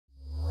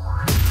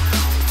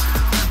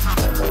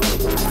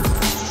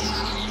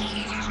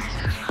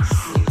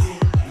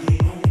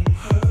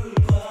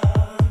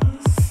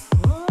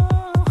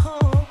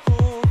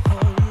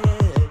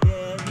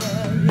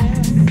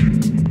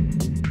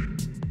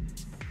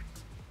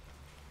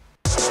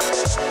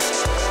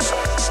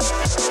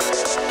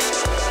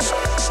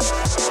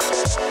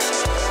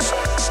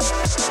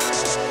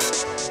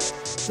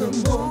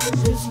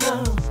is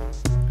now.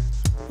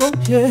 Oh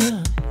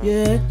yeah,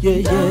 yeah, yeah,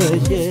 yeah,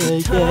 yeah,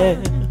 yeah.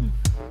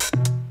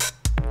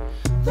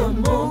 The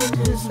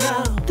moment is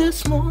now.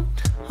 This moment,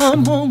 a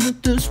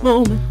moment, this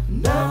moment.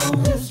 Now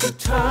is the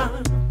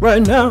time.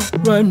 Right now,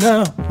 right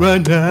now,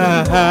 right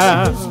now.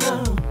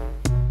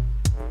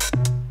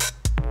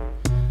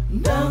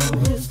 Now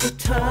is the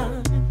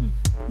time.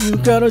 You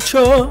got a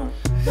choice.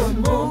 The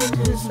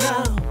moment is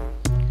now.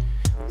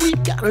 We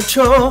got a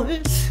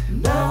choice.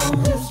 Now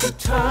is the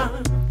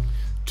time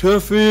to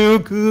feel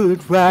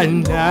good right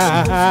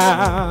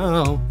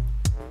now.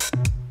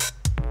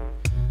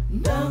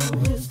 Now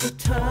is the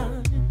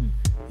time.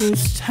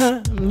 It's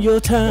time, your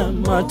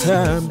time, my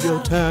time,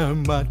 your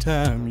time, my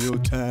time, your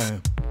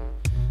time.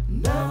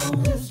 Now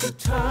is the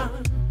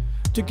time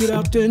to get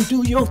out there and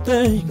do your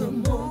thing. The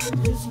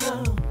moment is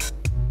now.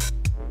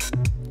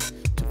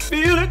 To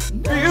feel it,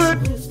 feel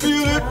it,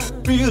 feel it,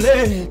 feel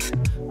it.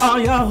 Oh,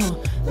 y'all.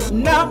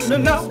 Now, now,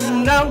 now,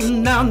 now,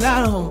 now,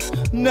 now.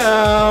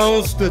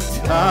 Now's the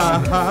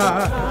time.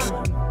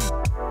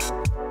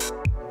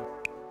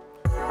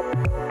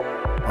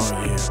 Oh,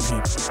 yeah,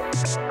 people.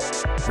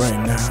 Right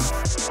now,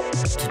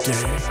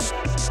 today,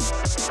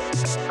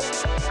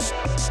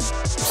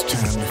 it's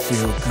time to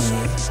feel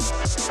good.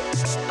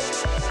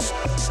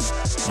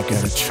 You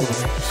got a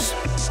choice.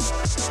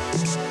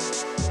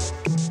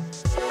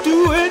 Do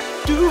it,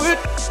 do it,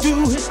 do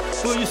it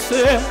for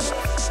yourself.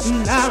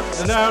 Now,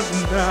 now,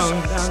 now,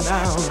 now, now,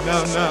 now,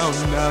 now, now,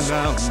 now,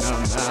 now,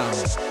 now,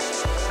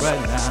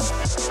 right now.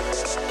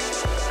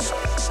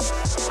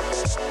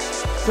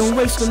 Don't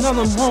waste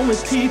another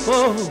moment,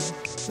 people.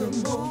 The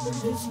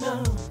moment is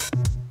now.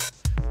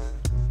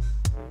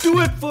 Do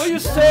it for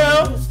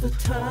yourself. Now is the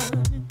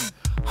time.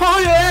 Oh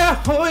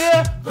yeah, oh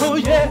yeah, oh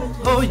yeah,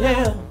 oh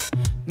yeah.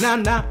 Now,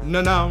 now,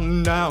 now, now,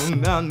 now,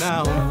 now,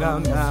 now, now,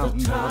 now,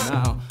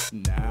 now,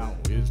 now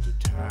is the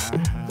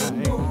time. The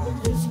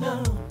moment is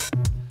now.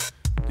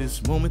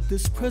 This moment,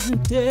 this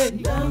present day.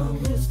 Now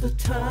is the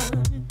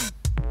time.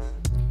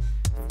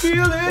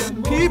 Feel it,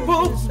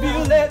 people,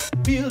 feel it,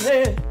 feel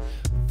it.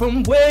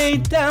 From way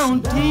down,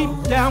 deep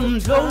down,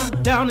 low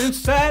down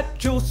inside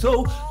your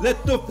soul.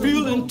 Let the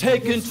feeling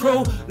take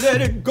control.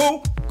 Let it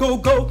go, go,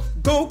 go,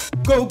 go,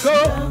 go,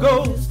 go,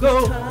 go,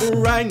 go,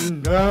 right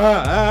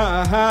now.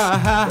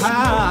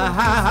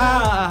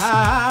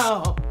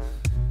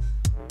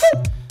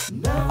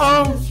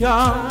 Oh,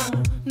 y'all,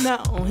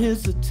 now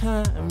is the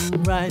time.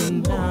 Right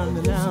now,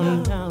 now,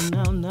 now,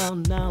 now, now,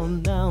 now,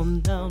 now,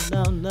 now,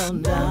 now, now,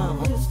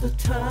 now is the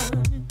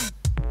time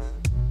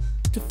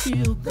to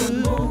feel good. The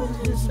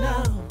moment is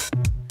now.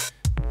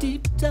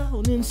 Deep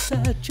down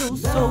inside your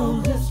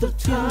soul, let the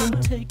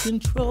feeling take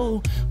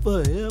control.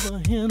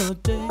 Forever in a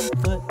day,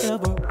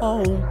 forever,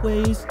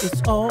 always.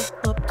 It's all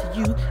up to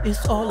you,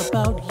 it's all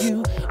about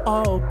you,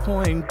 all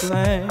point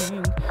blank.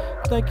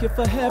 Thank you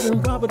for having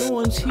Robert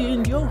Owens here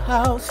in your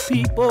house,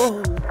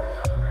 people.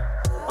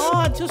 Oh,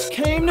 I just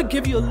came to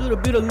give you a little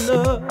bit of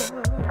love.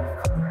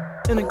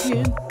 And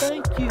again,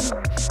 thank you,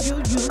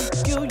 you,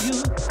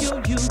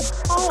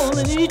 all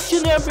and each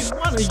and every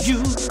one of you.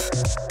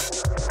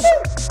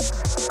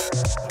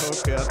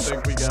 Okay, I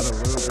think we got a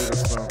little bit of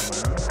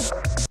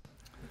something.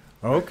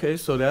 Okay,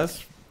 so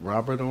that's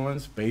Robert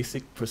Owens'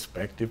 basic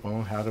perspective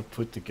on how to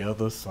put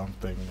together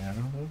something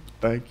now.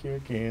 Thank you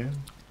again.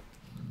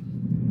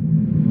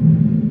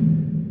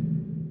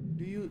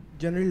 Do you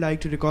generally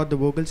like to record the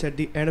vocals at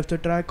the end of the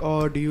track,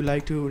 or do you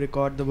like to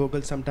record the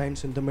vocals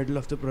sometimes in the middle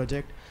of the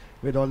project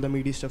with all the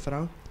MIDI stuff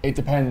around? It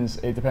depends.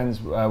 It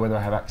depends whether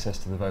I have access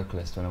to the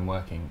vocalist when I'm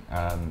working.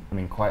 I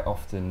mean, quite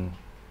often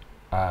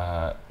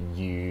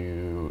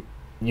you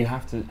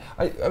have to.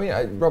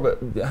 Robert,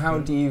 how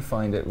do you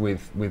find it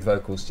with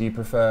vocals? Do you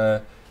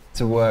prefer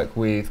to work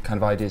with kind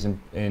of ideas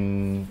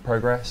in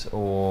progress,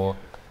 or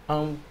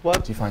do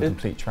you find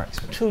complete tracks?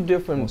 Two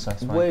different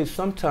ways.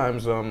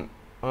 Sometimes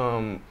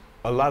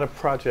a lot of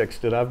projects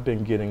that I've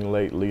been getting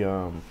lately,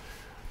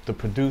 the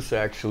producer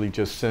actually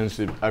just sends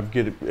it.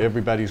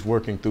 Everybody's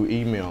working through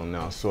email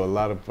now, so a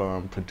lot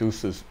of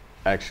producers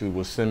actually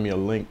will send me a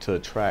link to a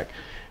track,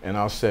 and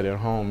I'll sit at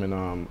home and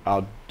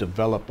I'll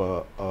develop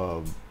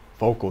a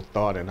vocal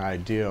thought and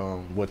idea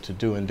on what to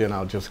do, and then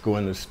I'll just go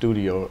in the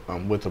studio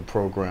with a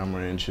programmer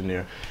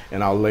engineer,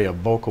 and I'll lay a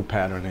vocal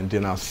pattern, and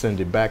then I'll send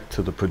it back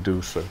to the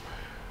producer,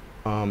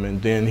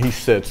 and then he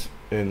sits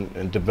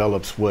and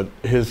develops what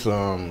his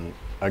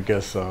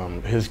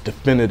his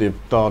definitive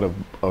thought of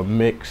a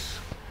mix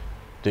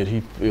that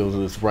he feels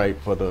is right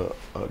for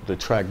the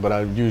track. But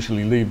I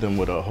usually leave them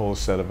with a whole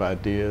set of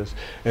ideas,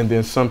 and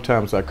then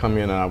sometimes I come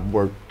in and I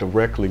work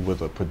directly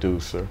with a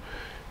producer,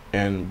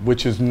 and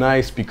which is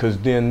nice because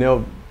then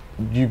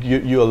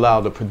you allow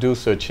the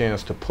producer a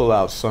chance to pull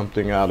out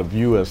something out of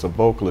you as a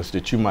vocalist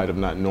that you might have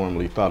not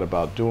normally thought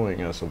about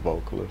doing as a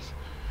vocalist,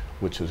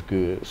 which is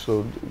good.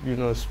 So you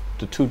know, it's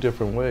the two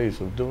different ways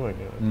of doing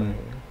it, I think.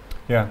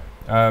 Yeah.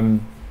 Does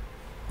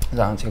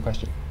that answer your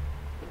question?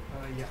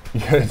 Yeah.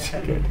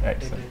 Good, good,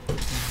 excellent. Got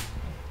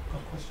a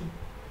question?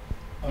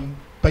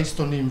 Based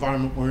on the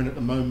environment we're in at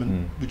the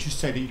moment, would you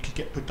say that you could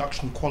get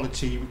production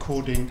quality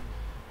recording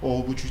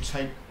or would you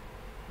take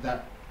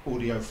that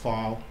audio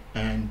file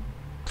and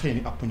clean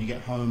it up when you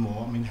get home?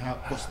 Or I mean,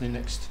 what's the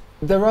next?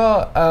 There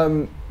are,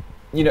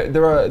 you know,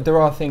 there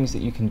are things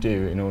that you can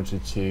do in order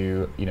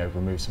to, you know,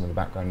 remove some of the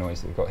background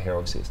noise that we've got here.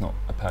 Obviously, it's not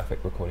a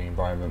perfect recording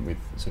environment with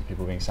sort of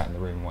people being sat in the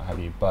room and what have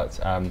you. But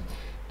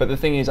the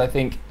thing is, I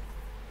think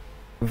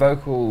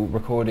vocal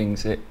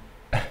recordings,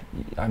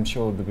 I'm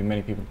sure there'll be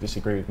many people who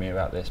disagree with me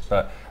about this,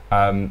 but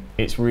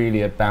it's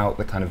really about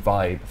the kind of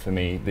vibe for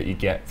me that you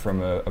get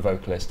from a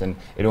vocalist, and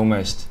it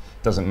almost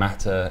doesn't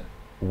matter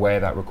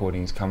where that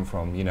recording's come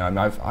from. You know, I mean,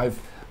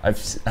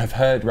 I've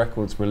heard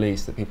records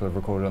released that people have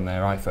recorded on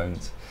their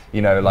iPhones,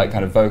 you know, like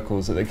kind of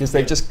vocals, because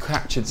they've just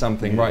captured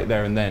something right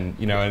there and then,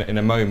 you know, in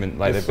a moment,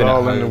 like they've been at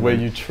home. It's all in the way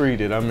you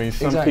treat it. I mean,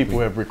 some people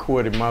have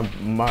recorded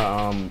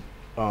my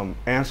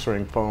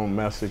answering phone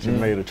message and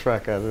made a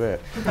track out of that.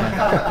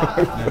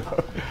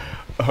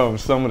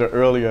 Some of the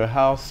earlier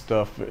house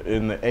stuff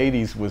in the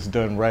 80s was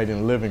done right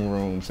in living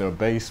rooms or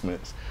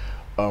basements.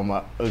 One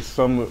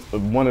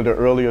of the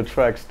earlier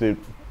tracks that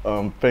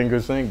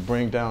Fingers Inc.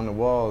 Bring Down the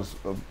Walls,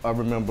 I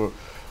remember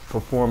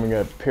performing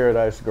at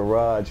Paradise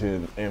Garage,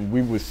 and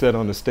we would sit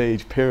on the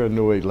stage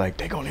paranoid, like,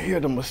 they're gonna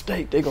hear the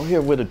mistake, they're gonna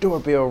hear where the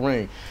doorbell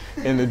ring.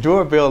 And the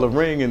doorbell will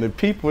ring and the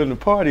people in the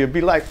party would be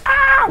like,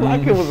 ah,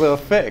 like it was an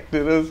effect.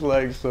 It was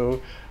like,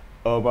 so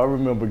I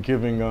remember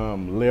giving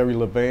Larry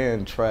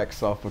Levan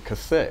tracks off a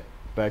cassette.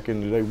 Back in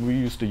the day, we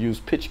used to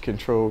use pitch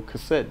control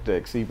cassette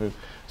decks, even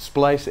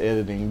splice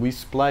editing. We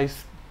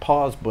spliced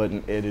pause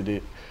button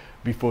edited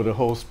before the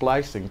whole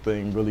splicing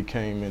thing really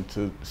came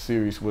into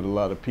series with a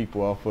lot of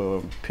people off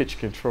of pitch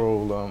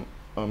control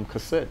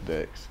cassette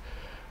decks.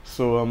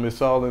 So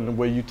it's all in the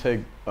way you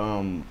take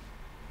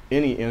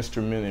any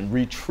instrument and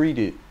retreat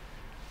it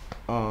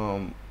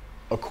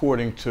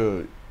according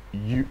to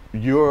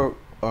your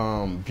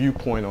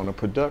viewpoint on a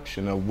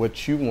production of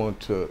what you want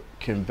to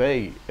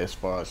convey as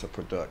far as a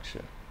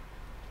production.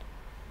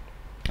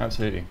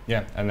 Absolutely,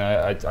 yeah, and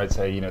I'd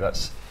say, you know,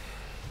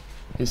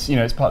 it's you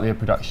know, it's partly a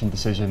production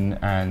decision,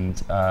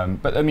 and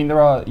but I mean, there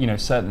are, you know,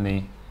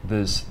 certainly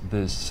there's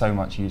so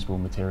much usable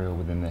material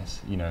within this,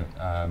 you know,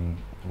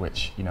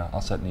 which, you know,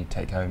 I'll certainly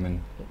take home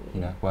and, you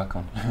know, work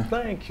on.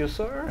 Thank you,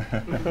 sir.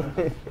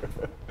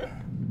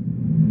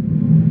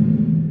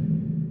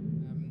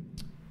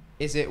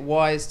 Is it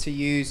wise to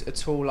use a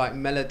tool like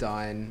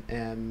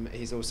Melodyne?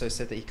 He's also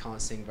said that he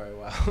can't sing very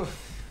well.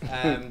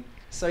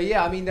 So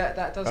yeah, I mean that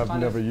does I've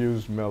kind of. I've never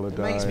used Melodyne. It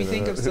makes me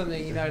think of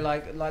something, you know,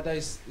 like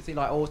those things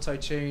like auto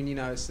tune. You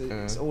know,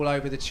 it's all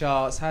over the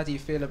charts. How do you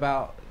feel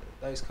about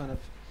those kind of?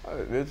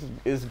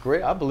 It's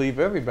great. I believe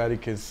everybody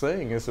can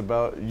sing. It's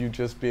about you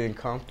just being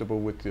comfortable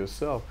with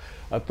yourself.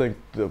 I think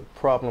the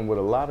problem with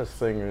a lot of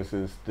singers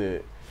is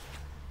that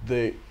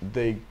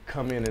they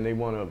come in and they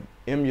want to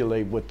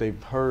emulate what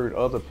they've heard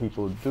other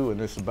people do,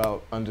 and it's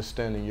about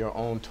understanding your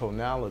own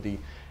tonality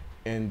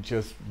and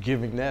just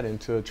giving that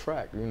into a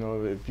track. You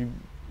know, if you,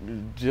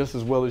 just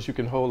as well as you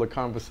can hold a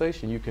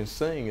conversation, you can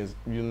sing. Is,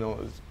 you know,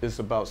 it's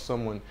about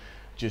someone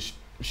just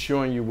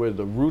showing you where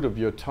the root of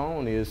your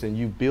tone is, and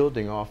you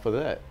building off of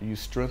that. You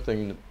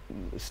strengthening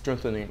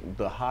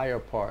the higher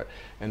part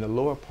and the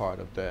lower part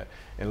of that,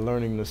 and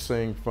learning to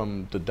sing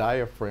from the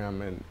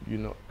diaphragm, and, you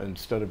know,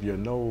 instead of your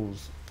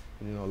nose.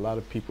 You know, a lot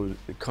of people,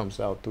 it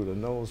comes out through the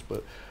nose,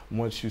 but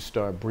once you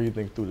start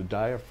breathing through the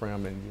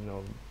diaphragm and, you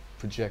know,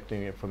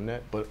 projecting it from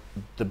that. But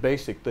the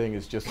basic thing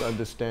is just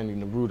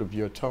understanding the root of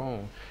your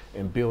tone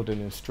and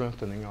building and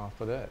strengthening off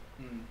of that.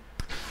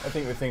 I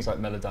think with things like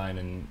Melodyne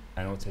and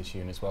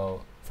auto-tune as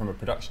well, from a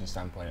production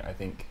standpoint, I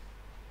think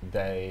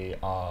they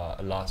are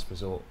a last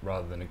resort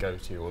rather than a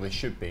go-to, or they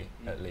should be,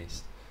 at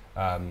least.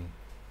 I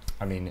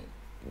mean,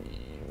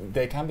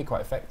 they can be quite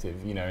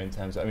effective, you know, in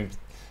terms of, I mean,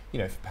 you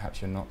know, if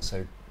perhaps you're not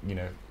so, you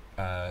know,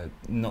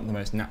 not the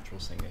most natural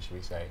singer, shall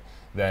we say,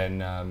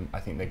 then I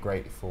think they're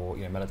great for,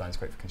 you know, Melodyne's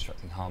great for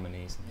constructing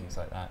harmonies and things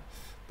like that.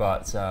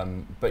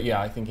 But yeah,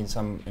 I think in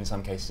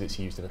some cases it's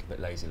used a little bit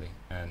lazily,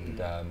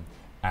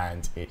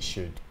 and it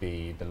should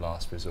be the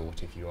last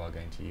resort if you are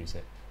going to use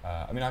it.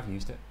 I mean, I've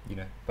used it, you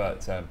know,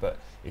 but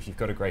if you've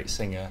got a great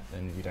singer,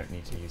 then you don't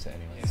need to use it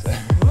anyway. So.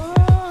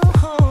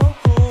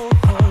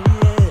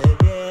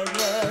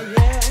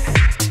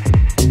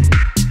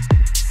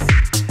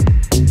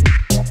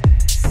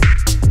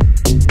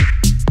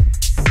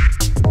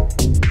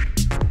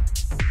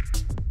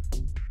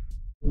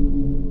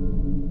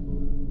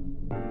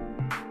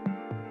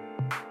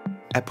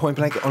 At Point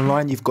Blank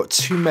Online, you've got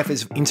two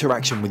methods of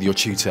interaction with your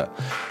tutor.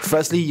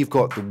 Firstly, you've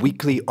got the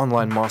weekly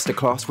online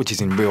masterclass, which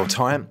is in real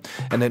time.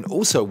 And then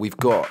also we've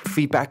got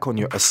feedback on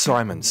your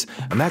assignments,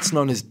 and that's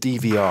known as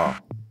DVR.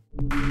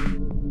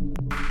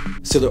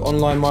 So the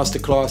online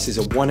masterclass is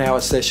a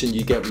 1-hour session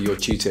you get with your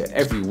tutor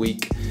every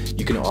week.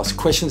 You can ask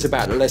questions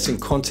about the lesson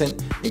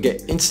content and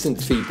get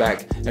instant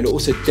feedback, and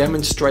also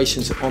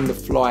demonstrations on the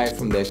fly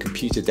from their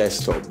computer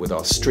desktop with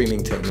our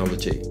streaming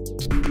technology.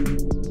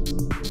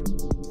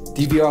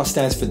 DVR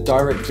stands for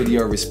direct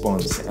video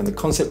response, and the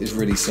concept is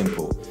really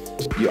simple.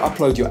 You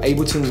upload your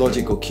Ableton,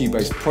 Logic or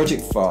Cubase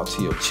project file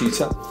to your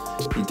tutor.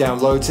 He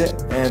downloads it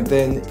and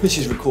then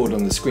pushes record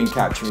on the screen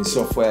capturing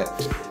software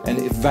and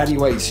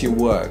evaluates your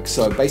work.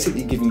 So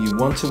basically giving you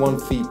one-to-one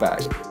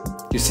feedback.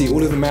 You see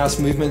all of the mouse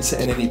movements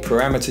and any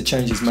parameter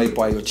changes made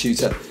by your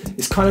tutor.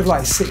 It's kind of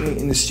like sitting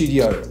in the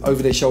studio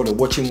over their shoulder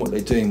watching what they're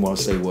doing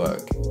whilst they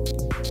work.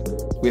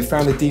 We have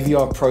found the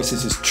DVR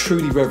process has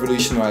truly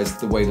revolutionized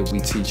the way that we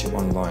teach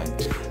online,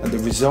 and the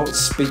results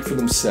speak for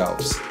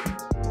themselves.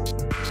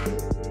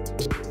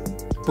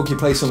 Book your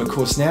place on a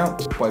course now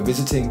by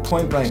visiting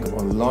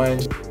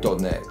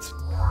pointblankonline.net.